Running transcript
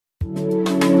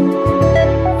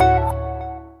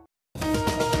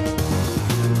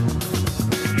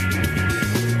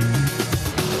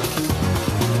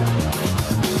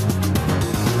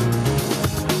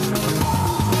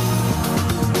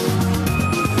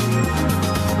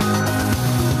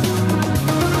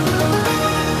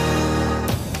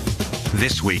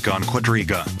This week on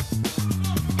Quadriga.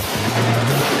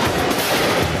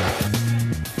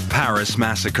 Paris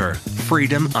Massacre.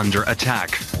 Freedom under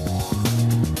attack.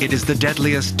 It is the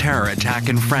deadliest terror attack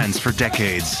in France for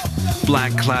decades.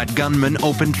 Black-clad gunmen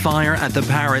opened fire at the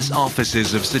Paris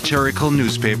offices of satirical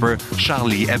newspaper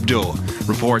Charlie Hebdo.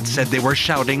 Reports said they were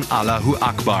shouting Allahu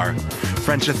Akbar.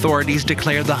 French authorities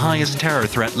declared the highest terror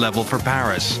threat level for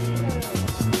Paris.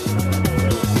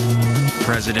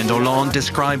 President Hollande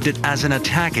described it as an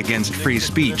attack against free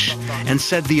speech and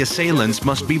said the assailants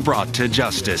must be brought to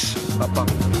justice.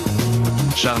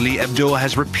 Charlie Hebdo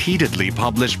has repeatedly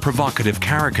published provocative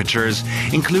caricatures,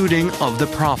 including of the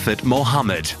Prophet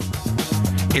Mohammed.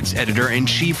 Its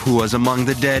editor-in-chief, who was among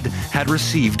the dead, had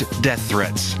received death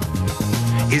threats.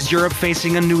 Is Europe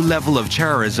facing a new level of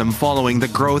terrorism following the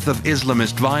growth of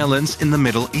Islamist violence in the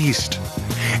Middle East?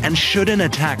 And should an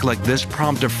attack like this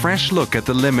prompt a fresh look at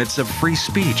the limits of free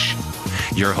speech?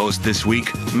 Your host this week,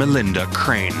 Melinda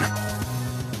Crane.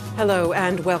 Hello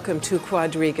and welcome to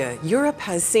Quadriga. Europe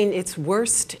has seen its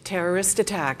worst terrorist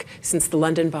attack since the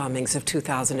London bombings of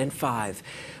 2005.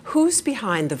 Who's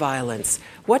behind the violence?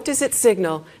 What does it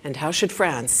signal? And how should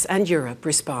France and Europe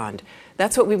respond?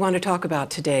 That's what we want to talk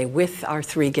about today with our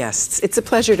three guests. It's a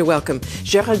pleasure to welcome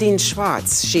Géraldine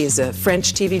Schwarz. She is a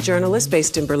French TV journalist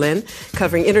based in Berlin,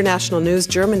 covering international news,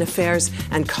 German affairs,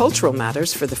 and cultural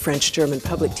matters for the French-German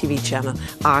public TV channel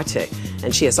Arte.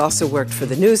 And she has also worked for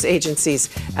the news agencies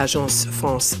Agence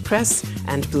France Presse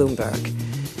and Bloomberg.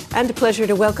 And a pleasure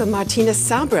to welcome Martina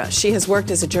Sabra. She has worked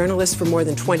as a journalist for more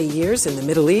than 20 years in the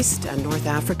Middle East and North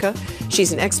Africa.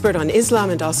 She's an expert on Islam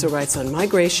and also writes on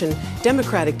migration,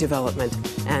 democratic development,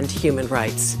 and human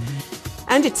rights.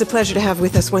 And it's a pleasure to have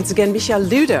with us once again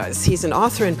Lüders. He's an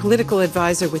author and political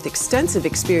advisor with extensive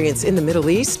experience in the Middle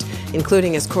East,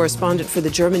 including as correspondent for the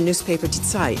German newspaper Die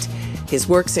Zeit. His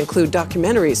works include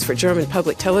documentaries for German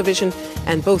public television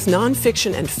and both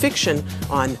non-fiction and fiction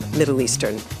on Middle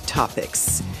Eastern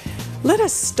topics. Let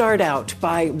us start out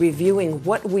by reviewing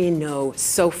what we know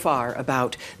so far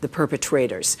about the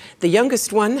perpetrators. The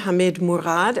youngest one, Hamid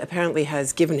Murad, apparently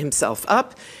has given himself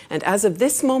up, and as of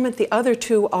this moment, the other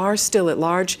two are still at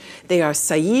large. They are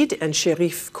Saïd and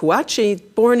Sherif Kouachi,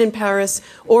 born in Paris,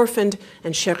 orphaned,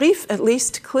 and Sherif, at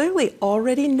least, clearly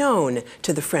already known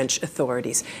to the French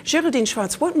authorities. Géraldine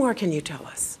Schwarz, what more can you tell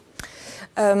us?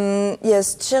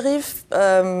 Yes, Sherif,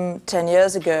 10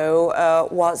 years ago,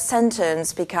 was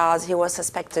sentenced because he was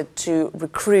suspected to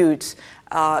recruit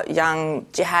young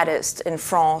jihadists in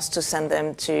France to send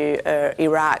them to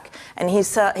Iraq. And he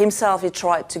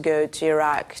tried to go to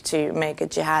Iraq to make a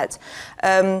jihad.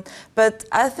 But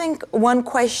I think one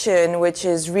question which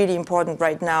is really important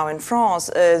right now in France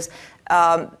is,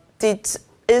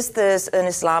 is this an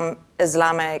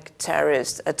Islamic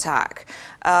terrorist attack?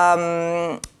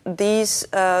 These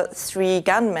three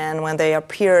gunmen, when they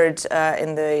appeared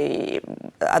at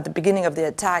the beginning of the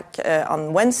attack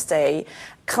on Wednesday,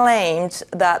 claimed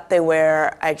that they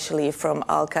were actually from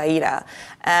Al-Qaeda.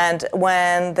 And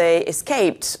when they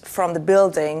escaped from the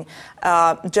building,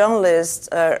 journalists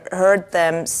heard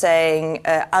them saying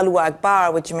Allahu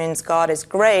Akbar, which means God is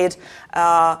great.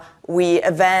 We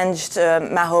avenged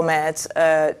Mahomet.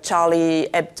 Charlie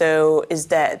Hebdo is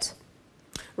dead.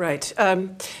 Right.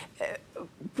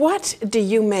 What do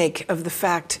you make of the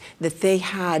fact that they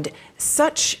had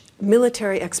such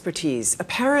military expertise?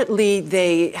 Apparently,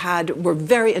 they were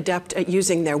very adept at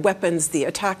using their weapons. The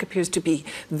attack appears to be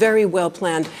very well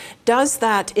planned. Does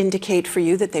that indicate for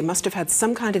you that they must have had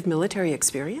some kind of military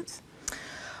experience?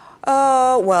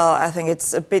 Well, I think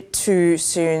it's a bit too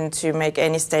soon to make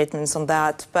any statements on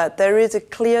that, but there is a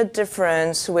clear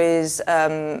difference with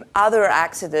other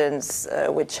accidents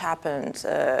which happened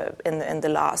in the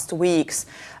last weeks,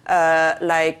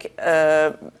 like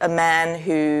a man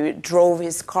who drove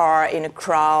his car in a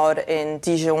crowd in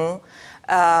Dijon,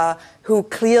 who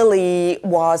clearly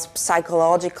was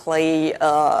psychologically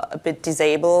a bit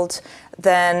disabled.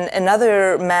 Then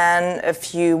another man a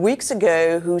few weeks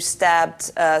ago who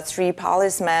stabbed three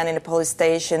policemen in a police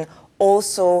station,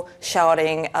 also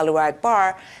shouting Allahu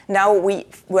Akbar. Now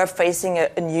we're facing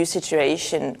a new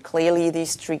situation. Clearly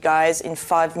these three guys in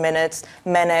 5 minutes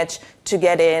managed to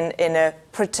get in a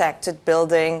protected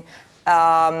building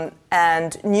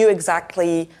and knew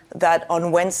exactly that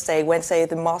on Wednesday,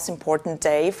 the most important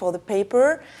day for the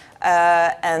paper,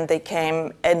 and they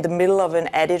came in the middle of an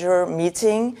editor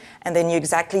meeting, and they knew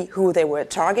exactly who they were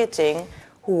targeting,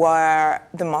 who are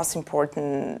the most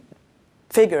important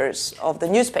figures of the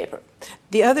newspaper.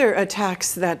 The other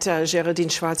attacks that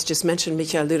Géraldine Schwarz just mentioned,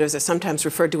 Michael Lüders, are sometimes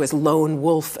referred to as lone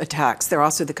wolf attacks. They're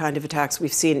also the kind of attacks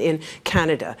we've seen in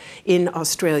Canada, in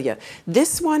Australia.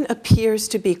 This one appears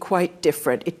to be quite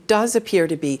different. It does appear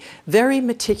to be very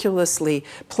meticulously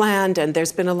planned, and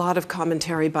there's been a lot of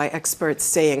commentary by experts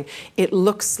saying it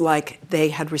looks like they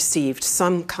had received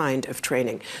some kind of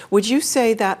training. Would you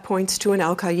say that points to an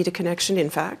al-Qaeda connection, in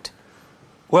fact?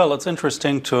 Well, it's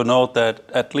interesting to note that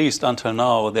at least until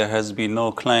now there has been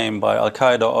no claim by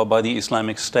al-Qaeda or by the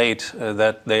Islamic State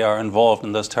that they are involved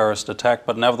in this terrorist attack.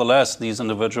 But nevertheless, these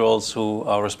individuals who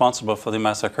are responsible for the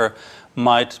massacre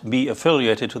might be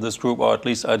affiliated to this group or at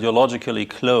least ideologically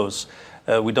close.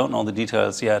 We don't know the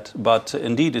details yet, but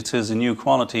indeed it is a new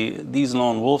quality. These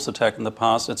lone wolves attack in the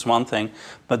past, it's one thing,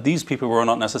 but these people were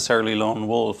not necessarily lone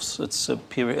wolves.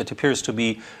 It appears to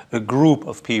be a group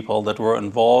of people that were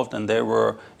involved, and they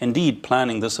were indeed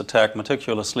planning this attack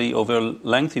meticulously over a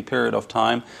lengthy period of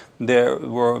time. They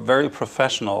were very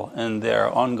professional in their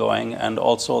ongoing, and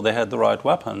also they had the right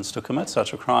weapons to commit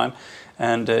such a crime.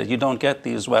 And you don't get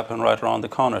these weapons right around the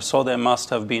corner. So there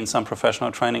must have been some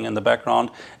professional training in the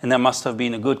background, and there must have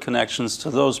been good connections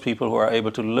to those people who are able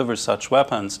to deliver such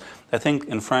weapons. I think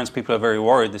in France people are very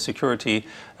worried, the security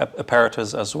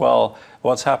apparatus as well,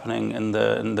 what's happening in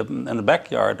the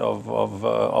backyard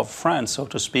of France, so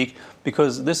to speak,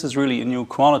 because this is really a new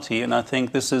quality, and I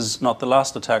think this is not the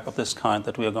last attack of this kind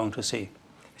that we are going to see.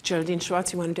 Géraldine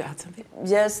Schwarz, you wanted to add something?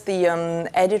 Yes, the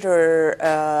editor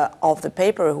of the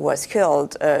paper who was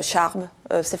killed,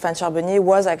 Stephane Charbonnier,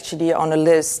 was actually on a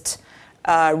list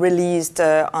released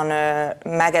on a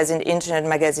magazine, internet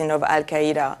magazine of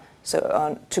Al-Qaeda,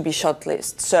 so to be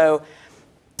shortlisted. So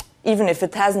even if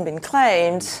it hasn't been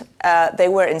claimed, they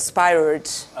were inspired,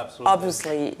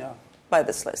 obviously, by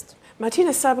this list.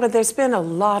 Martina Sabra, there's been a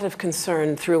lot of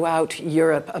concern throughout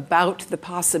Europe about the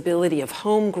possibility of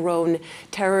homegrown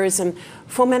terrorism,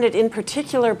 fomented in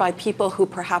particular by people who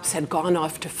perhaps had gone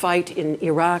off to fight in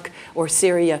Iraq or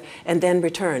Syria and then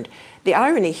returned. The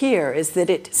irony here is that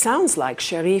it sounds like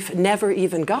Sharif never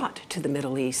even got to the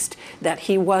Middle East, that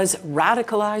he was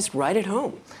radicalized right at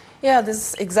home. Yeah,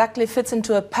 this exactly fits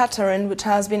into a pattern which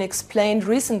has been explained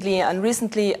recently, and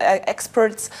recently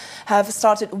experts have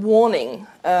started warning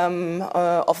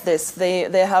of this.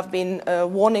 There have been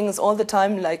warnings all the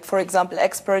time, like, for example,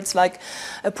 experts like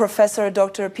Professor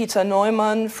Dr. Peter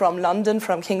Neumann from London,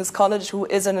 from King's College, who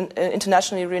is an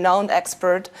internationally renowned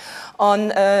expert on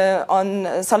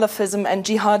Salafism and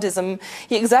jihadism.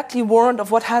 He exactly warned of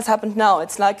what has happened now.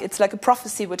 It's like a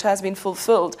prophecy which has been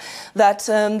fulfilled, that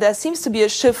there seems to be a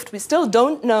shift. We still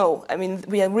don't know. I mean,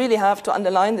 we really have to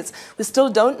underline this. We still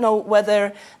don't know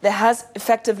whether there has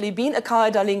effectively been a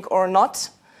Qaeda link or not.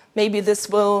 Maybe this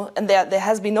will, and there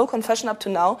has been no confession up to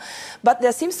now, but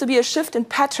there seems to be a shift in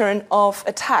pattern of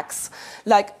attacks.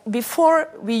 Like before,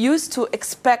 we used to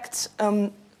expect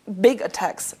big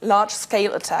attacks,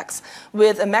 large-scale attacks,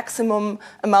 with a maximum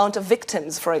amount of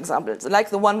victims, for example, like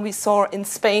the one we saw in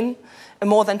Spain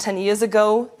more than 10 years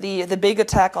ago, the big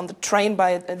attack on the train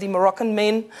by the Moroccan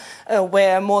men,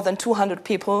 where more than 200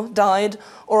 people died,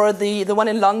 or the one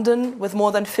in London with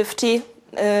more than 50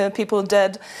 people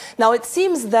dead. Now it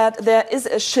seems that there is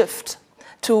a shift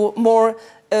to more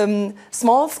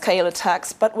small-scale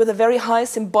attacks, but with a very high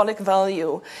symbolic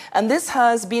value. And this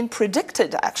has been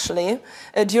predicted, actually,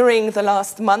 during the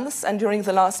last months and during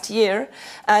the last year.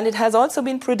 And it has also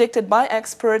been predicted by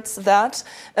experts that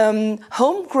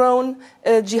homegrown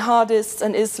jihadists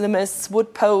and Islamists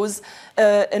would pose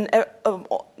a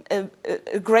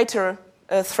greater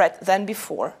threat than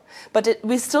before. But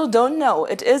we still don't know.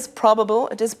 It is probable,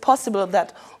 it is possible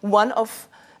that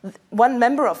one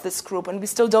member of this group, and we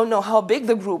still don't know how big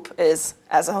the group is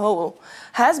as a whole,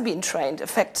 has been trained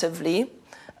effectively,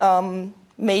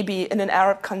 maybe in an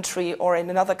Arab country or in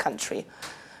another country.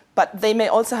 But they may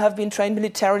also have been trained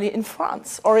militarily in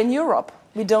France or in Europe.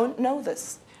 We don't know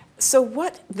this. So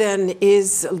what then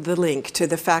is the link to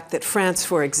the fact that France,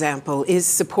 for example, is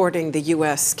supporting the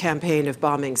US campaign of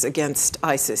bombings against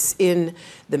ISIS in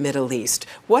the Middle East?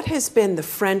 What has been the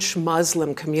French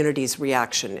Muslim community's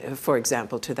reaction, for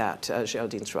example, to that,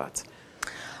 Géraldine Schwarz?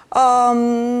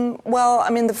 Well, I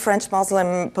mean, the French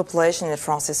Muslim population in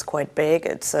France is quite big.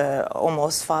 It's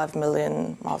almost 5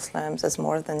 million Muslims. It's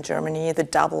more than Germany, the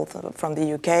double from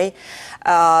the UK.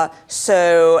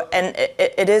 And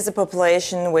it is a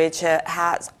population which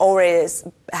has always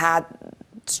had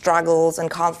struggles and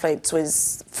conflicts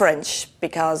with French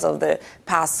because of the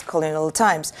past colonial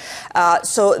times.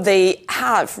 So they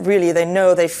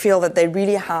feel that they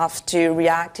really have to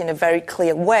react in a very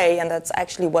clear way, and that's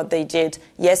actually what they did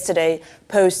yesterday,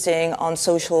 posting on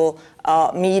social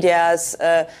medias,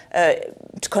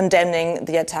 condemning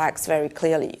the attacks very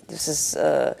clearly. This is,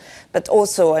 but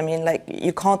also, I mean, like,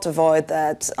 you can't avoid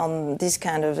that on these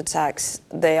kind of attacks,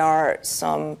 there are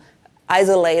some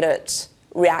isolated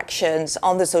reactions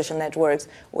on the social networks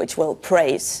which will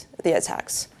praise the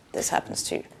attacks. This happens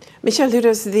too. Michel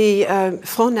Lüders, the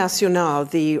Front National,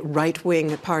 the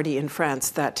right-wing party in France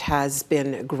that has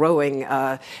been growing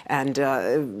and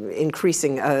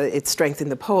increasing its strength in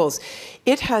the polls,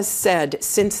 it has said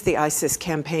since the ISIS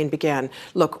campaign began,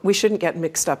 look, we shouldn't get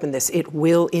mixed up in this. It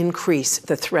will increase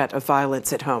the threat of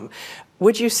violence at home.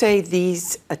 Would you say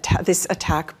this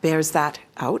attack bears that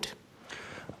out?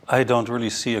 I don't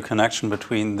really see a connection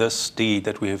between this deed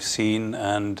that we have seen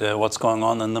and what's going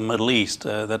on in the Middle East.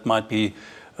 That might be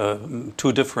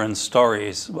two different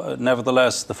stories.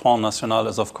 Nevertheless, the Front National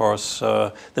is, of course,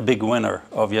 the big winner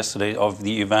of yesterday, of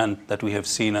the event that we have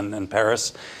seen in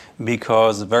Paris,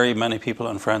 because very many people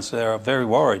in France, they are very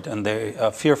worried and they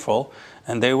are fearful,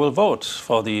 and they will vote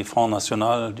for the Front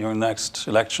National during the next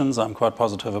elections. I'm quite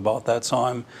positive about that, so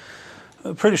I'm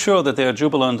pretty sure that they are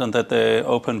jubilant and that they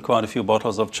opened quite a few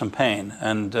bottles of champagne.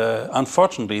 And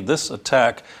unfortunately, this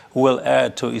attack will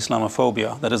add to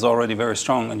Islamophobia that is already very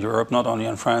strong in Europe, not only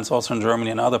in France, also in Germany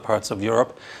and other parts of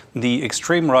Europe. The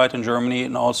extreme right in Germany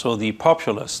and also the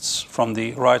populists from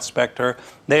the right spectre,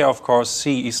 they of course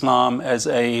see Islam as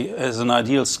an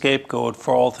ideal scapegoat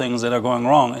for all things that are going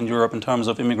wrong in Europe in terms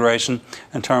of immigration,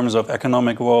 in terms of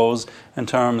economic woes, in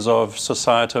terms of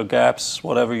societal gaps,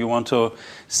 whatever you want to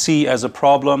see as a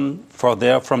problem. From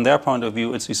their point of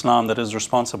view, it's Islam that is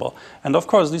responsible. And of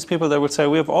course, these people, they would say,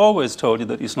 we have always told you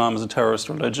that Islam is a terrorist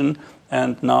religion,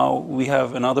 and now we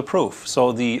have another proof.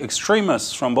 So the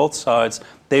extremists from both sides,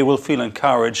 they will feel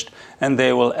encouraged and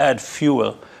they will add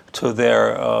fuel to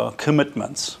their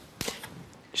commitments.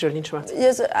 Géraldine Schwarz.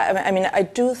 Yes, I mean, I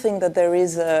do think that there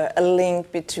is a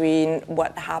link between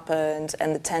what happened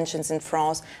and the tensions in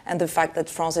France and the fact that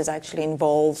France is actually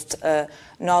involved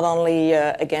not only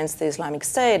against the Islamic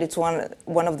State. It's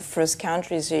one of the first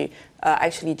countries who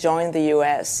actually joined the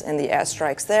US in the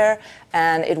airstrikes there,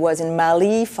 and it was in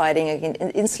Mali fighting against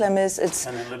Islamists. It's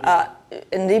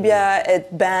in Libya.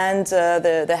 It banned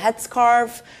the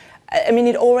headscarf. I mean,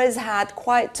 it always had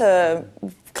quite a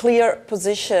clear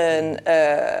position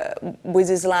with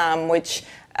Islam, which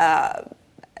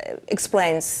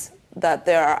explains that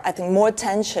there are, I think, more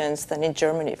tensions than in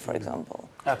Germany, for example.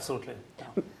 Absolutely.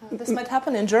 Yeah. This might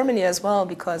happen in Germany as well,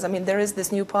 because I mean there is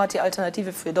this new party,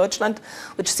 Alternative für Deutschland,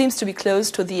 which seems to be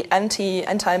close to the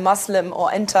anti-Muslim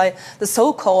or the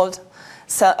so-called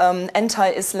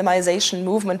anti-Islamization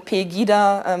movement,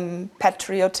 Pegida,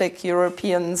 Patriotic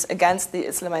Europeans Against the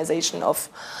Islamization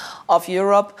of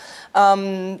Europe.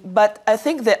 But I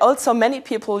think that also many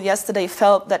people yesterday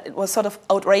felt that it was sort of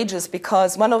outrageous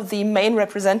because one of the main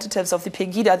representatives of the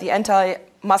Pegida, the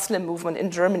anti-Muslim movement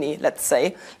in Germany, let's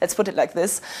put it like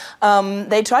this,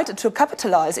 they tried to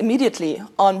capitalize immediately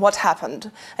on what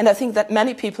happened. And I think that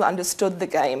many people understood the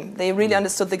game. They really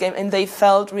understood the game, and they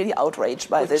felt really outraged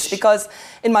by this because,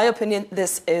 in my opinion,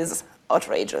 this is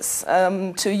outrageous.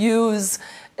 To use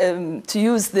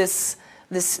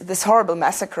this horrible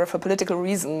massacre for political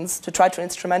reasons, to try to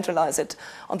instrumentalize it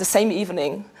on the same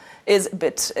evening,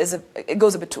 it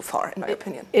goes a bit too far, in my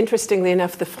opinion. Interestingly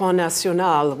enough, the Front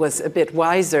National was a bit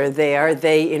wiser there.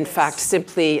 They, in fact,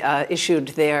 simply issued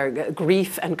their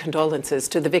grief and condolences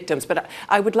to the victims. But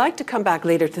I would like to come back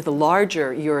later to the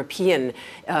larger European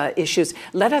issues.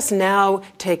 Let us now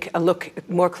take a look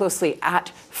more closely at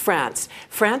France.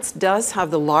 France does have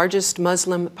the largest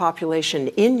Muslim population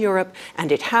in Europe,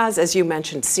 and it has, as you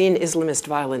mentioned, seen Islamist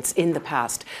violence in the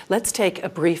past. Let's take a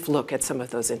brief look at some of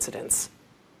those incidents.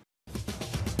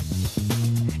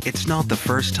 It's not the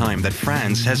first time that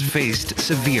France has faced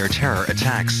severe terror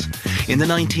attacks. In the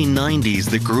 1990s,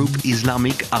 the group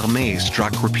Islamique Armée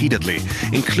struck repeatedly,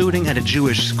 including at a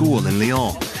Jewish school in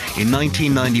Lyon. In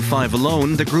 1995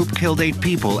 alone, the group killed 8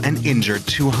 people and injured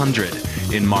 200.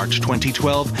 In March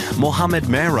 2012, Mohamed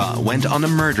Merah went on a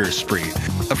murder spree.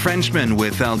 A Frenchman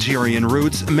with Algerian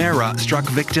roots, Merah struck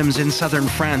victims in southern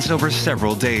France over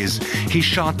several days. He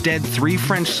shot dead 3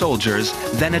 French soldiers,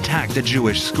 then attacked a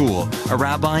Jewish school. A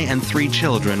rabbi and 3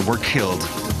 children were killed.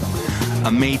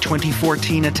 A May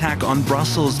 2014 attack on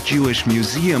Brussels' Jewish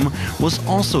Museum was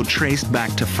also traced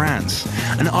back to France.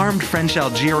 An armed French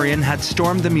Algerian had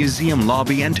stormed the museum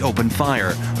lobby and opened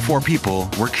fire. 4 people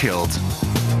were killed.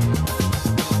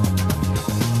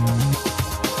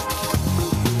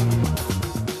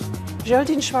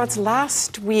 Géraldine Schwarz,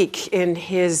 last week in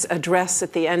his address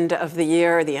at the end of the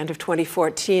year, the end of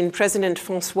 2014, President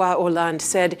François Hollande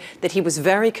said that he was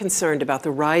very concerned about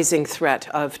the rising threat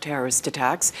of terrorist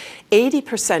attacks.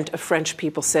 80% of French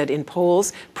people said in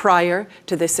polls prior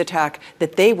to this attack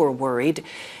that they were worried.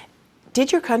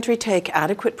 Did your country take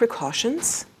adequate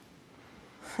precautions?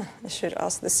 I should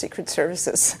ask the Secret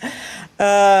Services.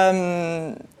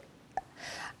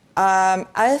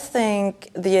 I think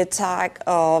the attack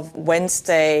of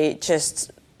Wednesday just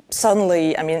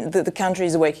suddenly, I mean, the country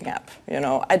is waking up, you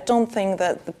know. I don't think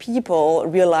that the people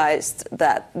realized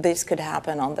that this could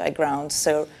happen on their ground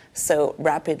so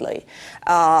rapidly,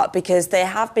 because they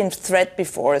have been threatened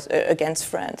before against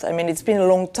France. I mean, it's been a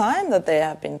long time that they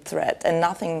have been threatened, and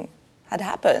nothing had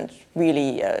happened,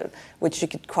 really, which you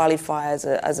could qualify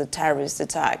as a terrorist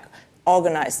attack,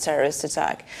 organized terrorist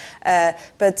attack.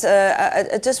 But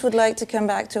I just would like to come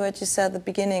back to what you said at the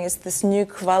beginning, is this new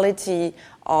quality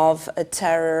of a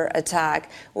terror attack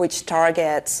which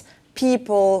targets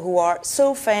people who are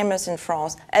so famous in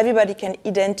France. Everybody can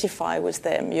identify with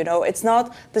them, you know. It's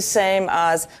not the same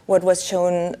as what was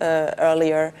shown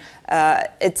earlier.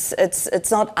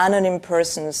 It's not anonym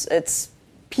persons. It's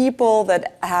people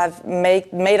that have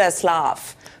made us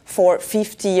laugh for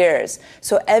 50 years.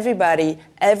 So everybody,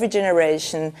 every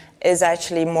generation is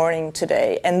actually mourning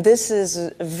today. And this is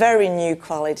a very new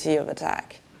quality of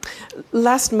attack.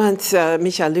 Last month,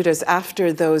 Michael Lüders,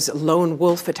 after those lone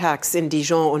wolf attacks in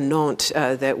Dijon or Nantes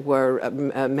that were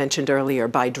mentioned earlier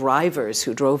by drivers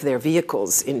who drove their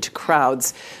vehicles into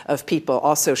crowds of people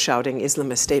also shouting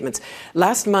Islamist statements,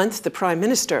 last month the Prime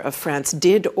Minister of France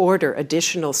did order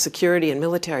additional security and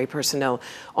military personnel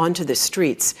onto the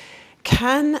streets.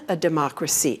 Can a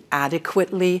democracy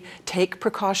adequately take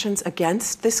precautions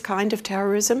against this kind of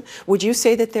terrorism? Would you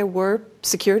say that there were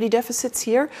security deficits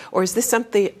here, or is this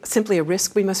simply a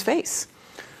risk we must face?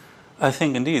 I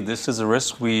think indeed this is a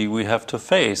risk we have to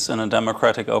face in a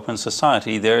democratic open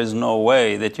society. There is no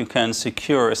way that you can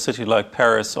secure a city like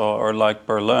Paris or like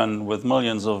Berlin with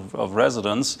millions of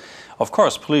residents. Of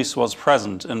course, police was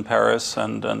present in Paris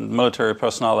and military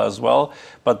personnel as well,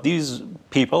 but these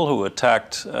people who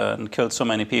attacked and killed so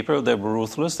many people, they were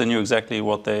ruthless. They knew exactly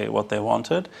what they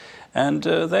wanted. And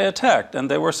they attacked, and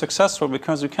they were successful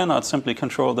because you cannot simply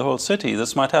control the whole city.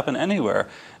 This might happen anywhere.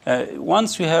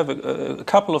 Once you have a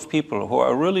couple of people who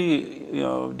are really,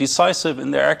 decisive in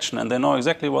their action and they know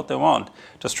exactly what they want,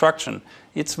 destruction,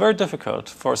 it's very difficult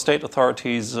for state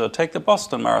authorities. Take the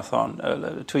Boston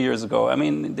Marathon 2 years ago. I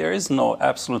mean, there is no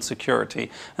absolute security.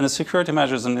 And the security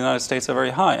measures in the United States are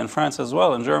very high, in France as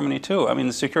well, in Germany too. I mean,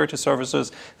 the security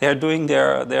services, they are doing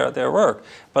their work.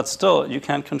 But still, you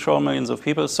can't control millions of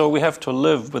people. So we have to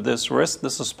live with this risk.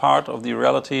 This is part of the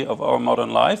reality of our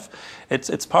modern life.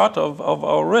 It's part of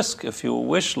our risk, if you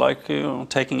wish, like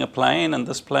taking a plane, and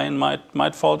this plane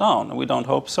might fall down. We don't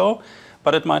hope so,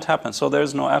 but it might happen. So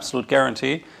there's no absolute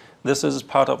guarantee. This is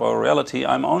part of our reality.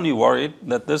 I'm only worried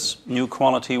that this new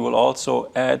quality will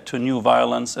also add to new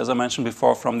violence, as I mentioned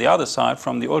before, from the other side,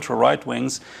 from the ultra-right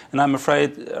wings, and I'm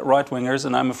afraid, right-wingers,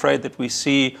 and I'm afraid that we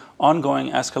see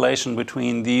ongoing escalation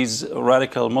between these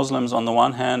radical Muslims on the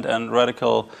one hand and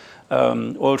radical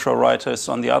ultra-rightists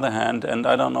on the other hand, and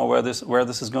I don't know where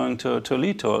this is going to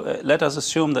lead to. Let us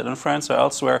assume that in France or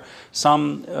elsewhere,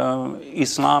 some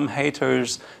Islam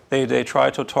haters, they try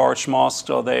to torch mosques,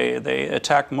 or they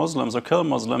attack Muslims or kill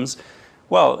Muslims.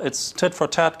 Well, it's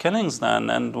tit-for-tat killings then,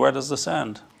 and where does this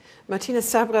end? Martina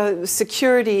Sabra,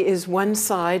 security is one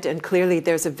side, and clearly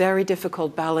there's a very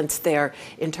difficult balance there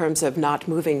in terms of not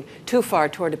moving too far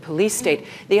toward a police state.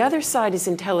 The other side is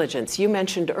intelligence. You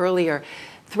mentioned earlier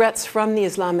threats from the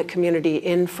Islamic community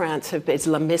in France,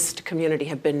 Islamist community,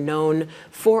 have been known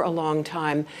for a long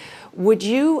time. Would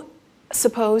you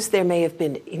suppose there may have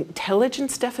been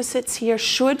intelligence deficits here?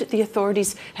 Should the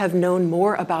authorities have known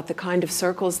more about the kind of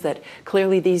circles that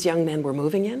clearly these young men were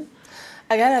moving in?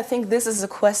 Again, I think this is a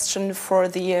question for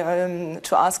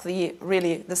to ask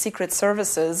the Secret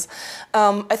Services.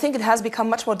 I think it has become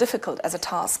much more difficult as a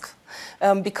task.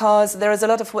 Because there is a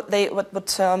lot of what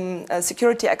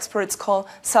security experts call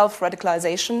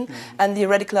self-radicalization, and the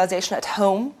radicalization at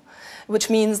home, which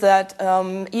means that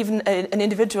even an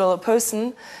individual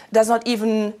person does not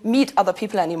even meet other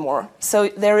people anymore. So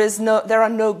there are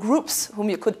no groups whom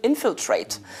you could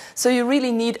infiltrate. So you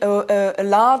really need a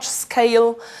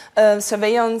large-scale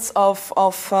surveillance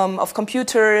of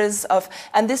computers,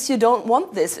 and this you don't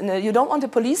want this. You don't want a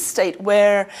police state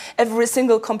where every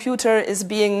single computer is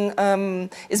being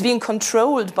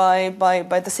controlled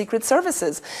by the secret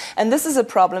services, and this is a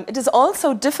problem. It is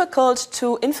also difficult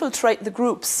to infiltrate the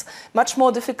groups. much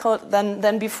more difficult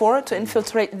than before to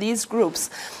infiltrate these groups.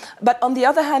 But on the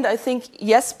other hand, I think,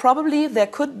 yes, probably there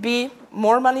could be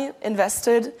more money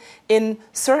invested in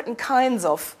certain kinds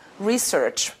of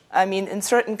research. I mean, in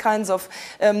certain kinds of,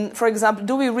 for example,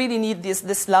 do we really need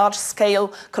this large-scale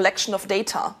collection of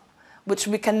data, which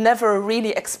we can never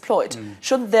really exploit?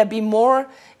 Shouldn't there be more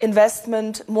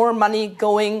investment, more money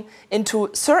going into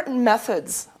certain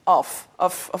methods of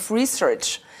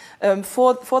research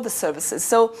for the services?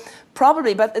 So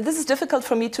probably, but this is difficult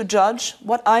for me to judge.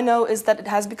 What I know is that it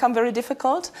has become very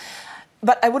difficult.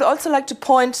 But I would also like to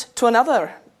point to another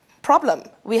problem.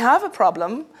 We have a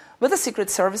problem with the secret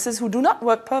services who do not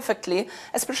work perfectly,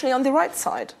 especially on the right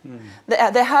side.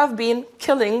 There have been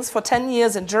killings for 10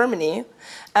 years in Germany,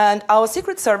 and our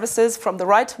secret services from the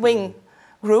right-wing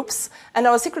groups and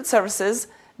our secret services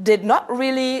did not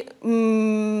really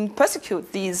persecute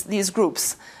these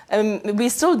groups. We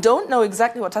still don't know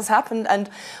exactly what has happened, and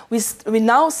we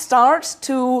now start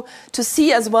to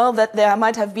see as well that there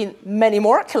might have been many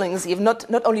more killings, even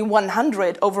not only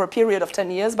 100 over a period of 10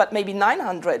 years, but maybe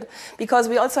 900, because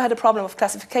we also had a problem of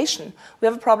classification. We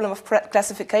have a problem of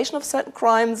classification of certain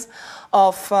crimes,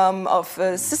 of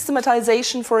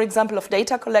systematization, for example, of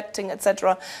data collecting,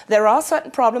 etc. There are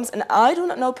certain problems, and I do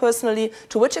not know personally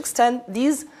to which extent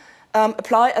these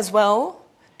apply as well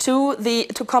to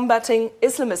combating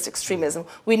Islamist extremism.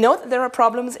 We know that there are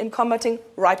problems in combating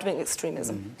right-wing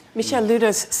extremism. Michael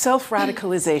Lüders,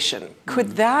 self-radicalization,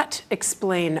 could that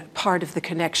explain part of the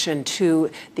connection to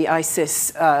the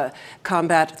ISIS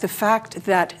combat? The fact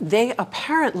that they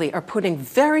apparently are putting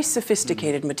very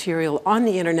sophisticated material on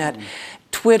the internet,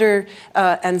 Twitter,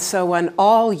 and so on,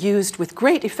 all used with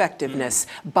great effectiveness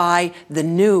by the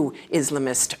new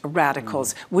Islamist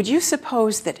radicals. Would you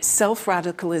suppose that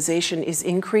self-radicalization is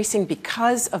increasing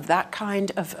because of that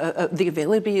kind of the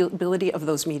availability of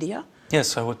those media?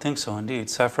 Yes, I would think so, indeed.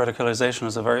 Self-radicalization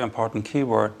is a very important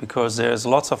keyword because there's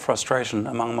lots of frustration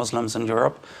among Muslims in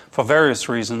Europe for various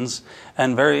reasons,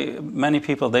 and very many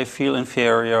people, they feel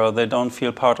inferior, they don't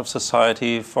feel part of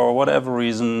society for whatever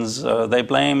reasons. They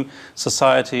blame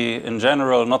society in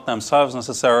general, not themselves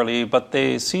necessarily, but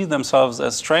they see themselves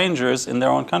as strangers in their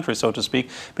own country, so to speak,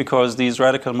 because these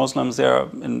radical Muslims, they are,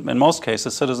 in most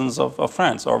cases, citizens of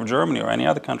France or of Germany or any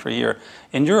other country here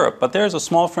in Europe. But there's a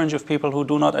small fringe of people who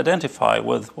do not identify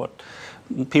with what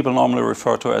people normally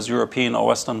refer to as European or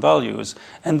Western values.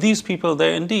 And these people,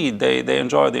 they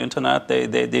enjoy the internet, they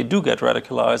do get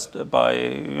radicalized by,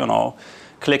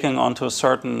 clicking onto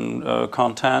certain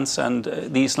contents. And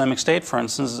the Islamic State, for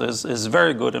instance, is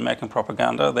very good in making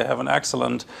propaganda. They have an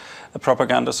excellent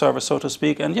propaganda service, so to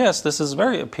speak. And yes, this is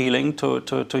very appealing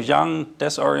to young,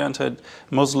 disoriented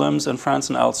Muslims in France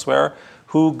and elsewhere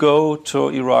who go to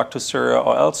Iraq, to Syria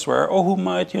or elsewhere, or who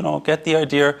might, get the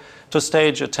idea to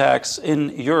stage attacks in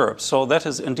Europe. So that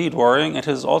is indeed worrying. It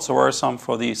is also worrisome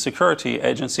for the security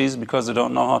agencies because they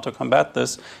don't know how to combat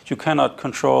this. You cannot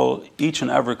control each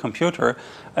and every computer.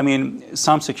 I mean,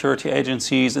 some security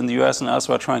agencies in the US and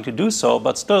elsewhere are trying to do so,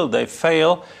 but still they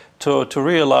fail to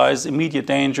realize immediate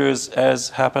dangers, as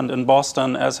happened in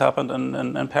Boston, as happened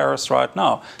in Paris right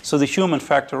now. So the human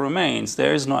factor remains.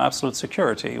 There is no absolute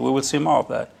security. We will see more of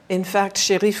that. In fact,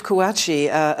 Cherif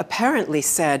Kouachi apparently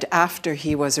said after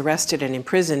he was arrested and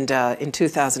imprisoned in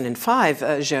 2005,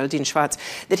 Géraldine Schwarz,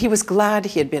 that he was glad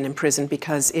he had been imprisoned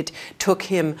because it took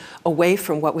him away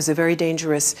from what was a very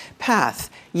dangerous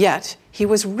path. Yet, he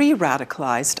was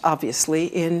re-radicalized, obviously,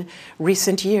 in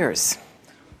recent years.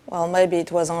 Well, maybe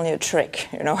it was only a trick,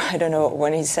 I don't know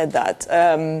when he said that.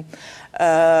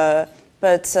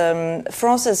 But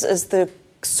France is the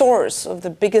source of the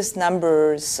biggest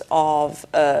numbers of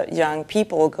young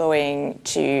people going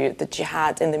to the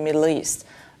jihad in the Middle East,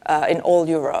 in all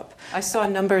Europe. I saw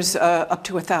numbers up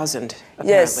to 1,000,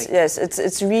 apparently. Yes,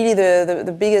 it's really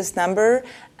the biggest number.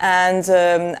 And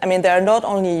I mean, there are not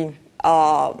only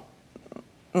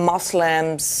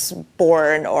Muslims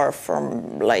born or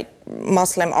from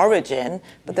Muslim origin,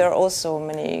 but there are also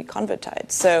many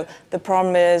convertites. So the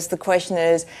question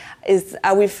is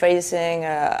are we facing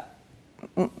a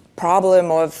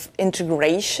problem of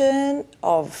integration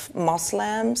of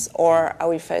Muslims, or are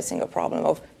we facing a problem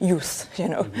of youth,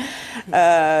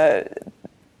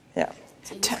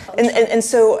 And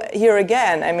so here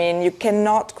again, I mean, you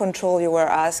cannot control. You were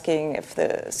asking if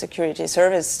the secret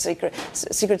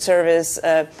service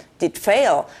did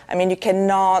fail. I mean, you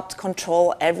cannot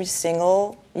control every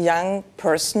single young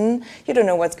person. You don't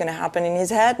know what's going to happen in his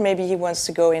head. Maybe he wants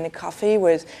to go in a cafe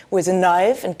with a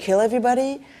knife and kill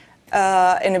everybody.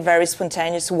 in a very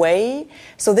spontaneous way.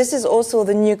 So this is also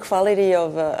the new quality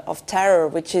of terror,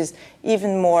 which is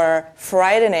even more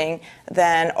frightening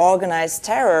than organized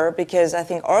terror, because I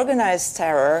think organized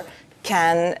terror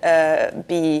can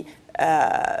be,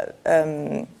 how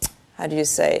do you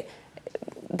say,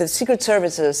 the secret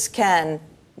services can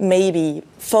maybe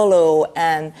follow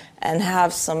and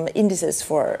have some indices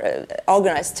for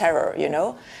organized terror, you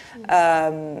know.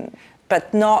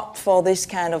 But not for this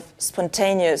kind of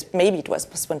spontaneous, maybe it was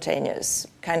spontaneous,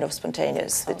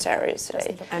 the terrorists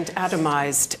today. And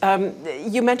atomized.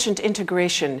 You mentioned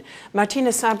integration.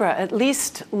 Martina Sabra, at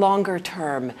least longer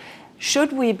term,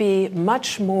 should we be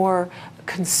much more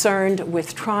concerned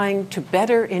with trying to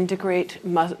better integrate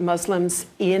Muslims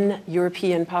in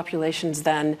European populations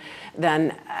than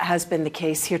has been the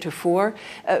case heretofore?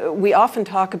 We often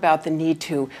talk about the need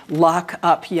to lock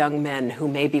up young men who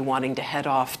may be wanting to head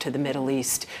off to the Middle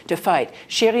East to fight.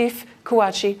 Sherif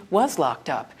Kouachi was locked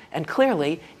up, and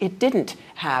clearly it didn't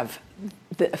have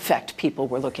the effect people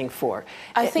were looking for.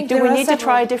 I think do we need to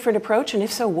try a different approach, and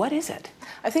if so, what is it?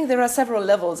 I think there are several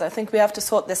levels. I think we have to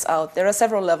sort this out. There are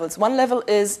several levels. One level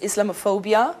is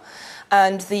Islamophobia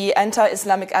and the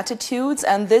anti-Islamic attitudes,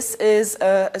 and this is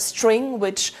a string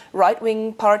which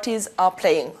right-wing parties are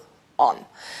playing on.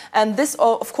 And this,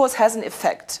 of course, has an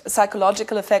effect, a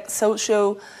psychological effect,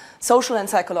 social and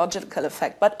psychological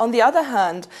effect. But on the other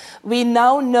hand, we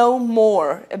now know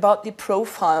more about the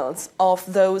profiles of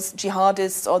those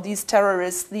jihadists or these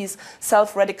terrorists, these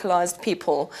self-radicalized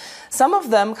people. Some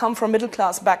of them come from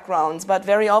middle-class backgrounds, but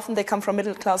very often they come from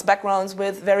middle-class backgrounds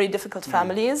with very difficult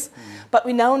families. But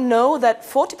we now know that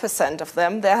 40% of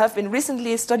them, there have been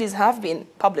recently, studies have been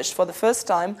published for the first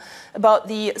time about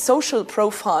the social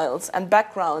profiles and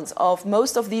backgrounds of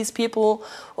most of these people,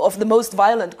 of the most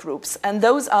violent groups. And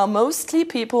those are mostly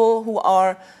people who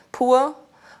are poor,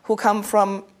 who come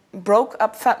from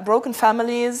broken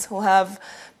families, who have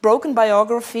broken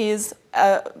biographies.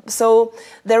 So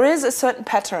there is a certain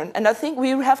pattern, and I think we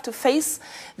have to face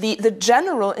the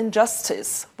general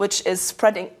injustice which is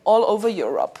spreading all over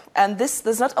Europe. And this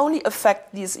does not only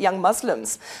affect these young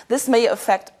Muslims, this may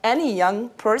affect any young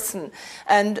person.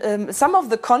 And some of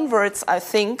the converts, I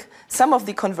think, some of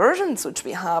the conversions which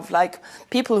we have, like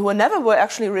people who never were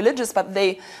actually religious, but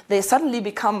they suddenly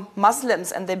become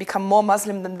Muslims, and they become more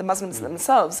Muslim than the Muslims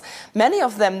themselves. Many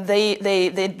of them,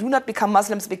 they do not become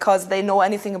Muslims because they know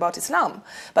anything about Islam,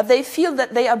 but they feel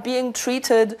that they are being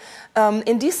treated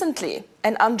indecently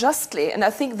and unjustly, and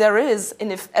I think there is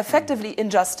effectively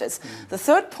injustice. The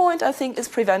third point, I think, is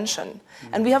prevention,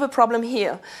 and we have a problem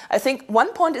here. I think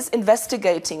one point is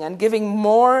investigating and giving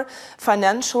more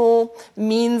financial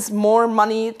means, more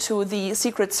money to the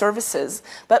secret services,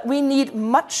 but we need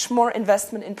much more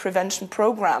investment in prevention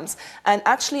programs, and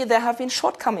actually there have been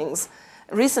shortcomings.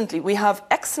 Recently, we have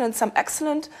some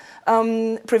excellent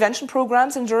prevention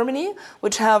programs in Germany,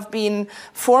 which have been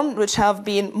formed, which have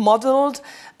been modeled,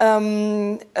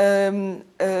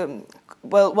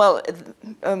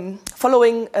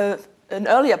 following an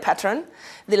earlier pattern.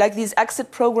 Like these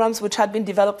exit programs which had been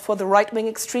developed for the right-wing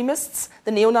extremists,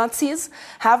 the neo-Nazis,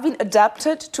 have been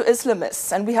adapted to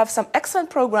Islamists. And we have some excellent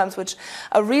programs which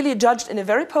are really judged in a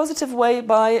very positive way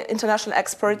by international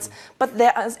experts, but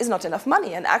there is not enough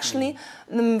money. And actually,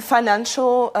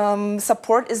 financial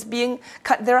support is being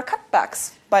cut. There are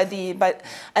cutbacks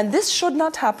and this should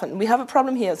not happen. We have a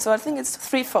problem here. So I think it's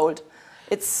threefold.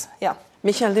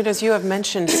 Michael Lüders, you have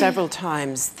mentioned several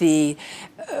times the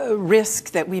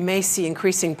risk that we may see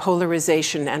increasing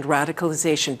polarization and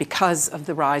radicalization because of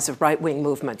the rise of right-wing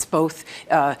movements, both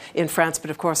in France,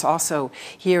 but of course also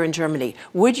here in Germany.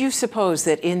 Would you suppose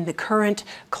that in the current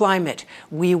climate,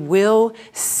 we will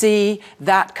see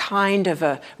that kind of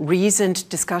a reasoned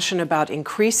discussion about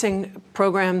increasing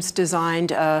programs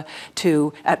designed at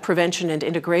prevention and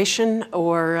integration,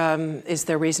 or is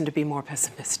there reason to be more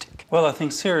pessimistic? Well, I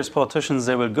think serious politicians,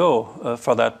 they will go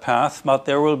for that path, but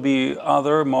there will be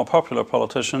other more popular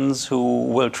politicians who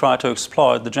will try to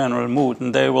exploit the general mood,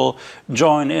 and they will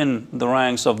join in the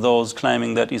ranks of those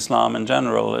claiming that Islam in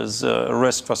general is a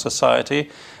risk for society,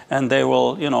 and they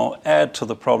will, add to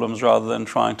the problems rather than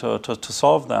trying to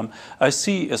solve them. I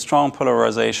see a strong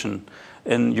polarization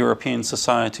in European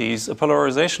societies, a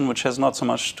polarization which has not so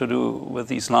much to do with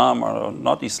Islam or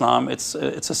not Islam. It's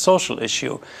a social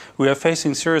issue. We are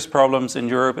facing serious problems in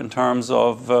Europe in terms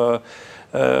of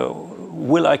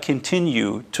will I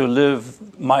continue to live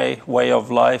my way of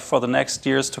life for the next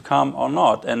years to come or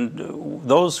not? And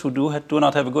those who do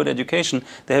not have a good education,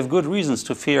 they have good reasons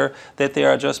to fear that they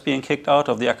are just being kicked out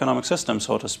of the economic system,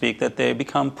 so to speak, that they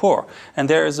become poor. And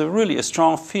there is really a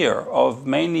strong fear of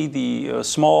mainly the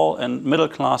small and middle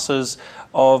classes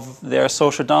of their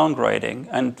social downgrading.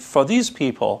 And for these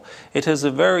people, it is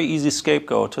a very easy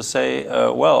scapegoat to say,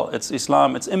 well, it's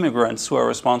Islam, it's immigrants who are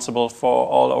responsible for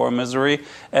all our misery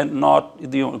and not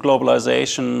the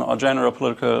globalization or general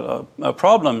political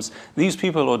problems. These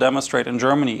people who demonstrate in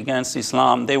Germany against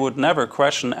Islam, they would never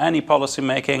question any policy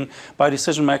making by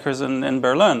decision makers in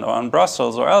Berlin or in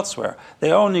Brussels or elsewhere.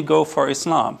 They only go for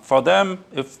Islam. For them,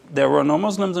 if there were no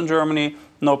Muslims in Germany,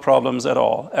 no problems at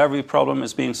all. Every problem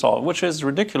is being solved, which is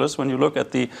ridiculous when you look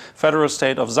at the federal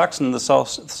state of Sachsen, the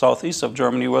southeast of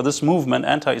Germany, where this movement,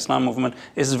 anti-Islam movement,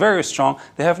 is very strong.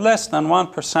 They have less than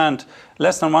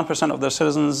 1% of their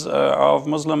citizens are of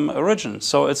Muslim origin.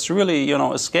 So it's really,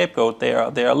 a scapegoat they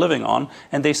are living on,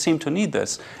 and they seem to need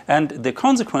this. And the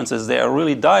consequences, they are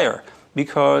really dire.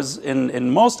 Because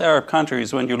in most Arab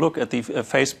countries, when you look at the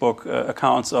Facebook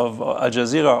accounts of Al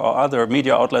Jazeera or other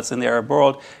media outlets in the Arab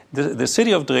world, the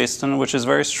city of Dresden, which is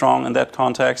very strong in that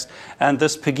context, and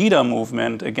this Pegida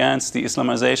movement against the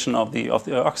Islamization of the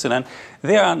Occident,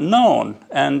 they are known,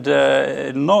 and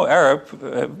no Arab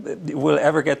will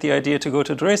ever get the idea to go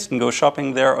to Dresden, go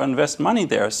shopping there or invest money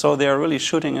there. So they are really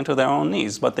shooting into their own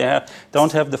knees, but they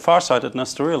don't have the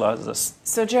farsightedness to realize this.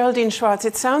 So Géraldine Schwarz,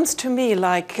 it sounds to me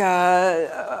like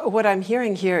what I'm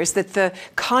hearing here is that the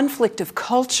conflict of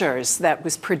cultures that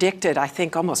was predicted, I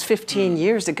think, almost 15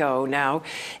 years ago now,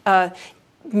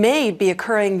 may be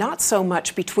occurring not so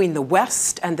much between the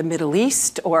West and the Middle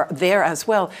East, or there as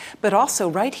well, but also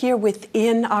right here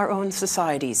within our own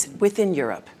societies, within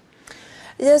Europe.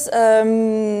 Yes,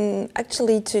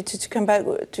 actually, to come back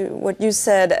to what you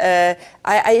said,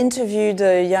 I interviewed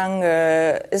a young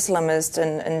Islamist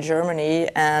in Germany,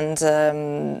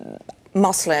 and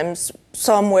Muslims.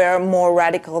 Some were more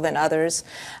radical than others.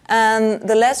 And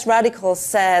the less radical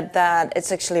said that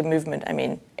it's actually a movement. I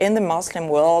mean, in the Muslim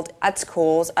world, at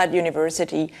schools, at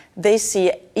university, they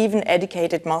see, even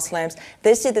educated Muslims,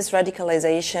 they see this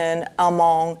radicalization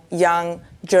among young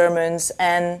Germans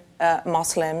and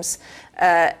Muslims.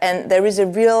 And there is a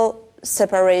real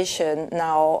separation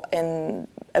now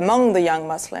among the young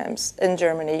Muslims in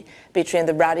Germany between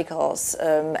the radicals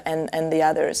and the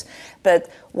others. But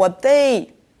what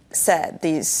they said,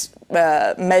 these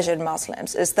measured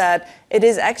Muslims, is that it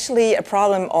is actually a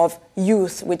problem of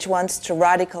youth which wants to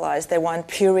radicalize. They want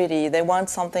purity. They want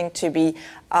something to be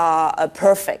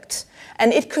perfect.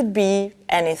 And it could be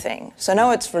anything. So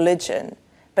now it's religion.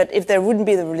 But if there wouldn't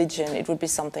be the religion, it would be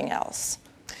something else.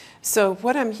 So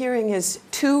what I'm hearing is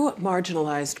two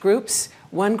marginalized groups.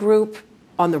 One group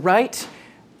on the right,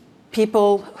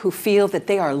 people who feel that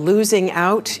they are losing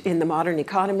out in the modern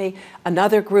economy.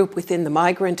 Another group within the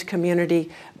migrant community,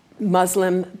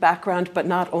 Muslim background, but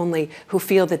not only, who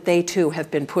feel that they too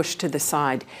have been pushed to the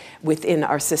side within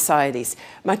our societies.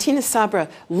 Martina Sabra,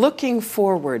 looking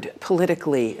forward,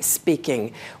 politically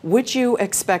speaking, would you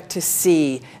expect to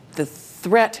see the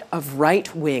threat of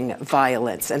right-wing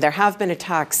violence? And there have been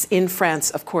attacks in France,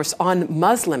 of course, on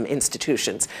Muslim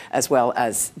institutions, as well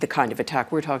as the kind of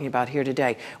attack we're talking about here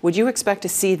today. Would you expect to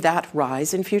see that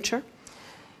rise in future?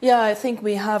 Yeah, I think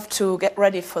we have to get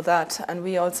ready for that, and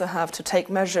we also have to take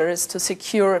measures to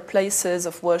secure places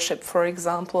of worship, for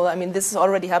example. I mean, this is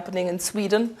already happening in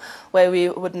Sweden, where we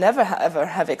would never ever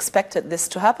have expected this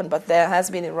to happen, but there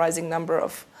has been a rising number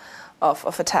of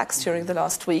attacks during the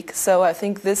last week. So I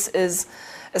think this is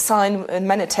a sign in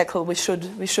many tackle we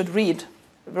should read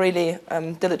really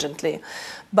diligently.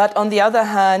 But on the other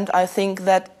hand, I think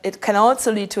that it can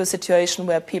also lead to a situation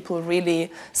where people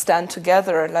really stand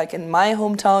together, like in my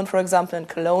hometown, for example, in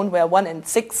Cologne, where 1 in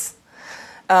 6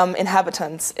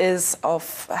 inhabitants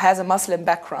has a Muslim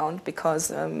background,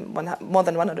 because more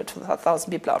than 100,000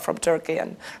 people are from Turkey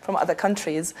and from other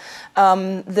countries.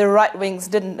 The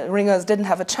right-wingers didn't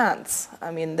have a chance.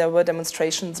 I mean, there were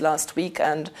demonstrations last week,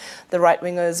 and the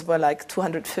right-wingers were like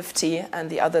 250, and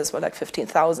the others were like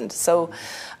 15,000. So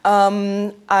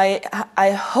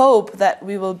I hope that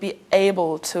we will be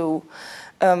able to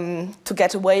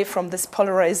get away from this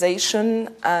polarization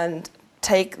and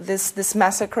take this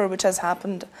massacre which has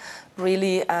happened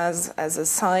really as a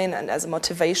sign and as a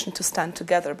motivation to stand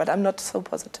together, but I'm not so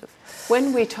positive.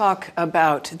 When we talk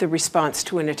about the response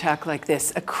to an attack like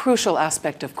this, a crucial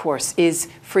aspect, of course, is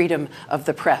freedom of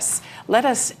the press. Let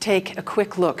us take a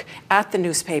quick look at the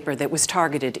newspaper that was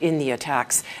targeted in the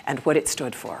attacks and what it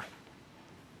stood for.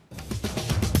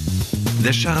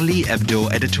 The Charlie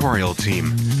Hebdo editorial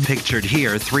team, pictured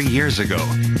here 3 years ago.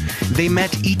 They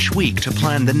met each week to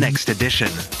plan the next edition,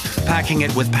 packing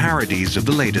it with parodies of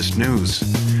the latest news.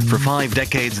 For 5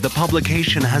 decades, the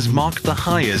publication has mocked the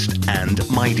highest and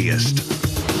mightiest.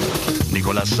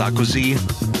 Nicolas Sarkozy,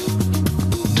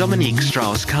 Dominique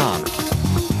Strauss-Kahn,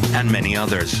 and many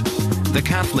others. The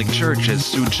Catholic Church has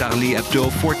sued Charlie Hebdo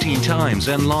 14 times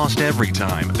and lost every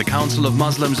time. The Council of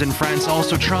Muslims in France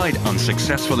also tried,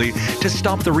 unsuccessfully, to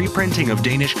stop the reprinting of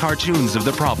Danish cartoons of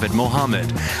the Prophet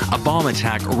Muhammad. A bomb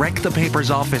attack wrecked the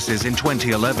paper's offices in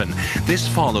 2011. This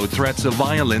followed threats of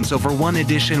violence over one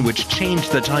edition which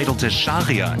changed the title to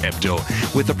Sharia Hebdo,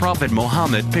 with the Prophet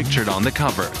Muhammad pictured on the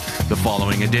cover. The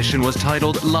following edition was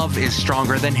titled Love is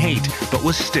Stronger Than Hate, but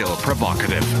was still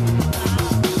provocative.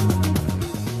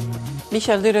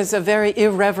 Michael Lüders, a very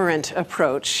irreverent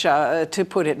approach, to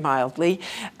put it mildly.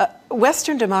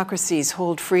 Western democracies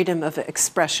hold freedom of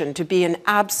expression to be an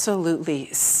absolutely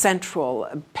central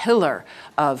pillar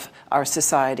of our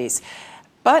societies.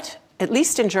 But at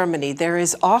least in Germany, there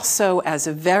is also, as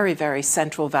a very, very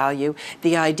central value,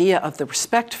 the idea of the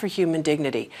respect for human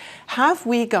dignity. Have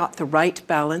we got the right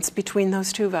balance between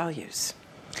those two values?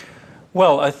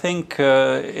 Well, I think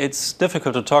it's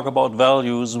difficult to talk about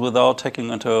values without taking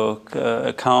into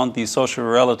account the social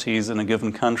realities in a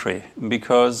given country,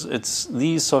 because it's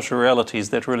these social realities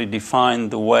that really define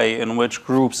the way in which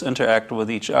groups interact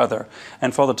with each other.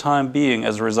 And for the time being,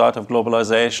 as a result of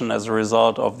globalization, as a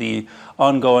result of the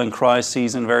ongoing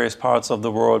crises in various parts of the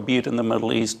world, be it in the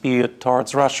Middle East, be it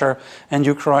towards Russia and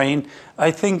Ukraine,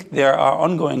 I think there are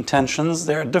ongoing tensions.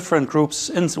 There are different groups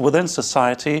within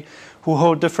society who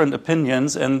hold different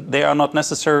opinions, and they are not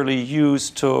necessarily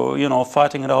used to,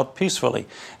 fighting it out peacefully.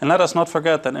 And let us not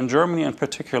forget that in Germany in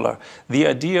particular, the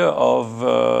idea of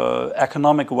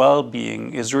economic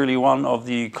well-being is really one of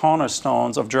the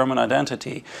cornerstones of German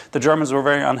identity. The Germans were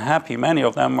very unhappy, many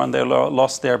of them, when they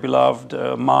lost their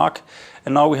beloved mark.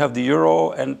 And now we have the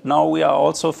euro, and now we are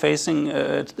also facing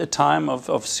a time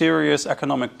of serious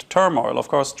economic turmoil. Of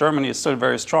course, Germany is still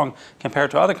very strong compared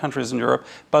to other countries in Europe,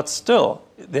 but still,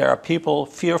 there are people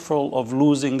fearful of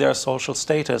losing their social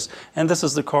status. And this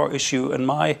is the core issue. In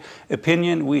my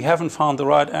opinion, we haven't found the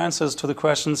right answers to the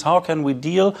questions, how can we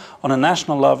deal on a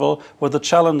national level with the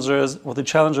challenges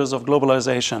of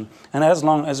globalization? And as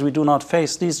long as we do not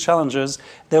face these challenges,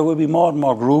 there will be more and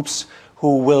more groups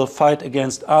who will fight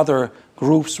against other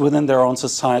groups within their own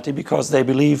society because they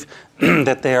believe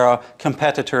that they are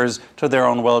competitors to their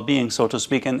own well-being, so to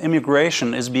speak. And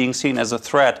immigration is being seen as a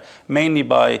threat, mainly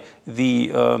by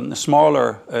the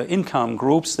smaller income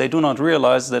groups. They do not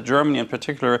realize that Germany in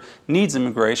particular needs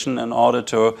immigration in order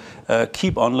to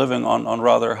keep on living on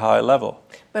rather high level.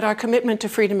 But our commitment to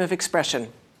freedom of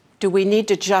expression, do we need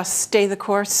to just stay the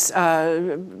course,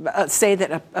 say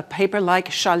that a paper like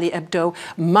Charlie Hebdo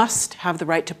must have the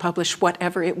right to publish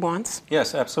whatever it wants?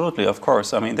 Yes, absolutely, of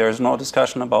course. I mean, there's no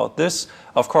discussion about this.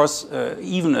 Of course,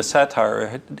 even a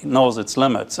satire knows its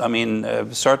limits. I mean,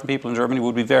 certain people in Germany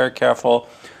would be very careful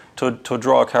to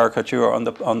draw a caricature on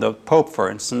the Pope, for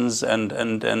instance, and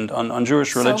on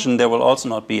Jewish religion, there will also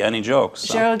not be any jokes.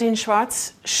 So. Géraldine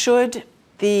Schwarz, should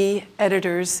the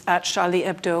editors at Charlie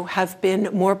Hebdo have been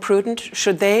more prudent?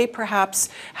 Should they perhaps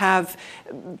have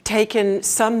taken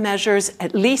some measures,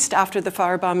 at least after the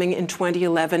firebombing in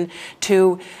 2011,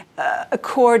 to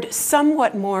accord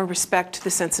somewhat more respect to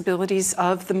the sensibilities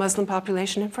of the Muslim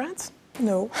population in France?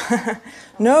 No.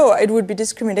 No, it would be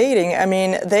discriminating. I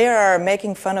mean, they are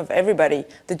making fun of everybody,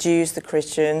 the Jews, the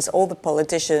Christians, all the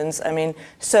politicians. I mean,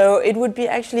 so it would be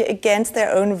actually against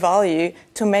their own value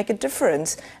to make a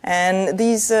difference. And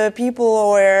these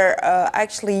people were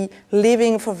actually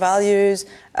living for values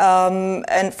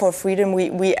and for freedom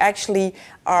we actually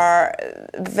are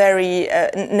very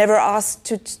never asked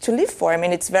to live for. I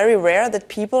mean, it's very rare that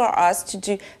people are asked to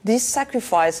do these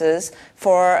sacrifices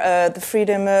for the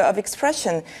freedom of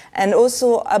expression. And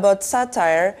also about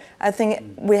satire, I think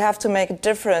we have to make a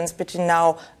difference between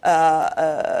now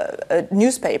a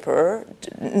newspaper,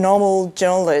 normal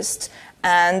journalist,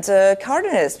 and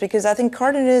cartoonists, because I think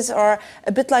cartoonists are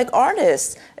a bit like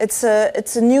artists. It's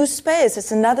a new space,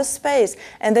 it's another space,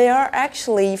 and they are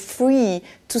actually free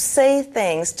to say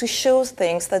things, to show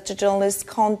things that the journalist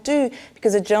can't do,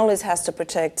 because a journalist has to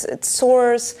protect its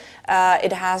source,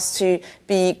 it has to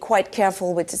be quite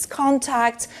careful with its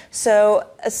contact. So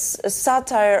a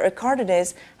satire, a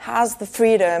cartoonist has the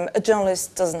freedom a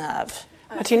journalist doesn't have.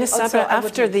 Martina Sabra,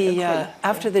 after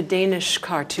the Danish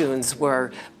cartoons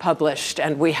were published,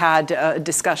 and we had a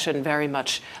discussion very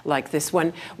much like this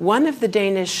one, one of the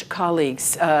Danish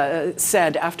colleagues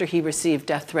said after he received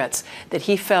death threats that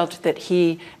he felt that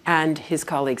he and his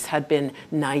colleagues had been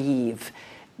naive.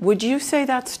 Would you say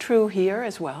that's true here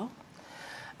as well?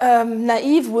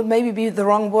 Naive would maybe be the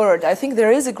wrong word. I think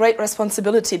there is a great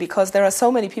responsibility because there are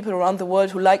so many people around the world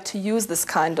who like to use this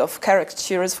kind of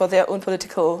caricatures for their own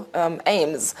political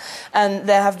aims. And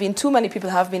there have been too many people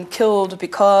who have been killed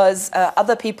because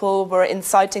other people were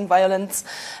inciting violence,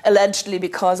 allegedly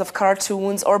because of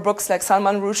cartoons or books like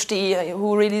Salman Rushdie,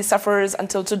 who really suffers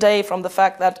until today from the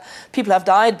fact that people have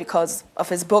died because of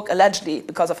his book, allegedly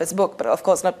because of his book, but of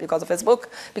course not because of his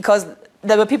book, because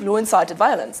there were people who incited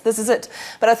violence. This is it.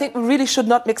 But I think we really should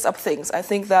not mix up things. I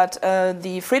think that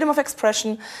the freedom of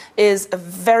expression is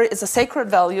a sacred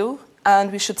value,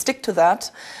 and we should stick to that.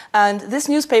 And this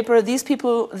newspaper, these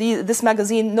people, this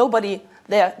magazine, nobody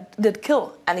there did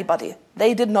kill anybody.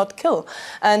 They did not kill.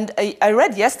 And I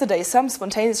read yesterday some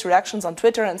spontaneous reactions on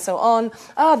Twitter and so on.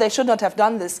 They should not have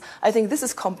done this. I think this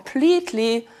is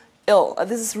completely ill.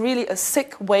 This is really a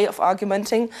sick way of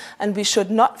argumenting, and we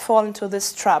should not fall into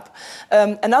this trap.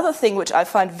 Another thing which I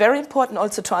find very important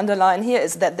also to underline here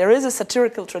is that there is a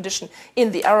satirical tradition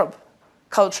in the Arab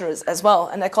cultures as well,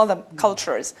 and I call them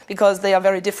cultures because they are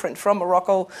very different from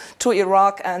Morocco to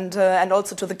Iraq and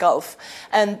also to the Gulf.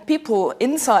 And people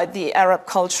inside the Arab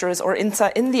cultures or in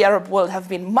the Arab world have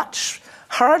been much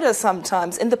harder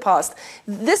sometimes in the past.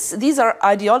 These are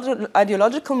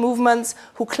ideological movements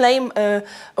who claim a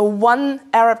one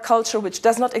Arab culture which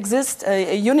does not exist,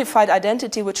 a unified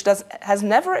identity which has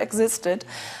never existed.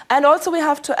 And also we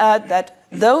have to add that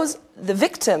the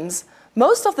victims,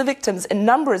 most of the victims in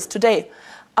numbers today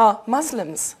are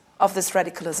Muslims of this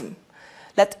radicalism.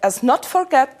 Let us not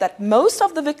forget that most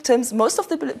of the victims, most of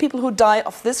the people who die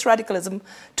of this radicalism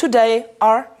today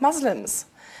are Muslims.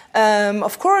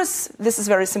 Of course, this is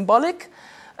very symbolic.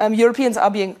 Europeans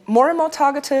are being more and more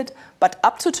targeted, but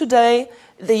up to today,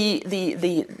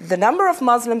 the number of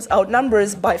Muslims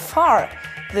outnumbers by far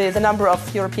the number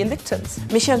of European victims.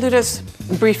 Michael Lüders,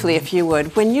 briefly, if you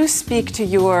would, when you speak to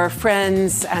your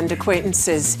friends and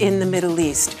acquaintances in the Middle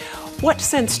East, what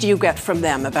sense do you get from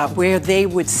them about where they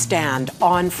would stand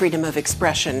on freedom of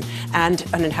expression and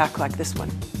an attack like this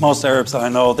one? Most Arabs I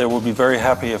know, they will be very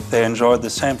happy if they enjoyed the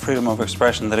same freedom of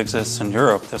expression that exists in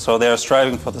Europe. So they are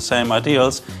striving for the same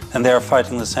ideals and they are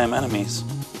fighting the same enemies.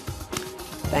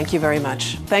 Thank you very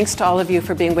much. Thanks to all of you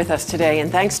for being with us today,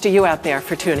 and thanks to you out there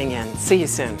for tuning in. See you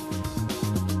soon.